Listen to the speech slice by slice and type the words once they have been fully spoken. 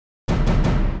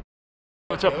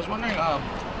What's up? I was wondering,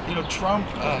 Trump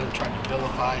tried to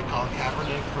vilify Colin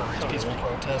Kaepernick for his peaceful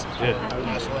protest before the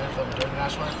national anthem and during the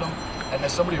national anthem. And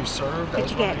as somebody who served, I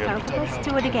was wondering if you could tell me how you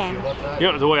feel about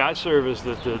that. The way I serve is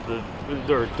that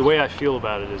the way I feel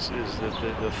about it is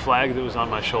that the flag that was on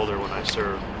my shoulder when I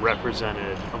served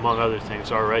represented, among other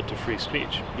things, our right to free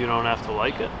speech. You don't have to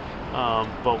like it,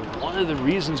 but one of the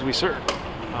reasons we served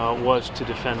was to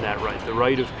defend that right, the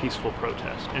right of peaceful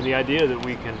protest, and the idea that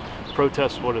we can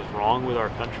protest what is wrong with our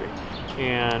country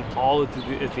and all at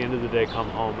the end of the day come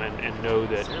home and know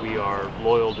that we are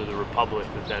loyal to the republic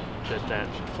that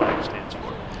flag stands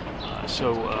for.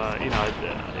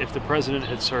 If the president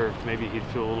had served, maybe he'd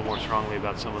feel a little more strongly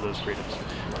about some of those freedoms.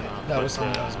 That was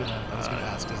something I was gonna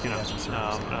ask.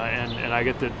 And I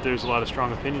get that there's a lot of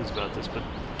strong opinions about this, but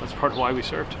that's part of why we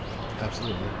served.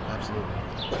 Absolutely.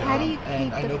 How do you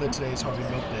and I know that today is Harvey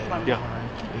Milk Day. I'm wondering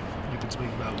if you could speak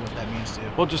about what that means to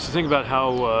you. Well, just to think about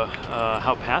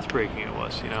how path-breaking it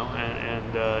was,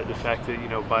 and the fact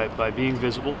that by being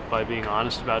visible, by being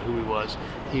honest about who he was,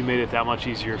 he made it that much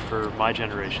easier for my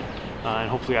generation, and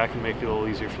hopefully I can make it a little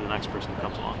easier for the next person that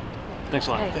comes along. Thanks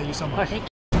a lot. Thank you so much.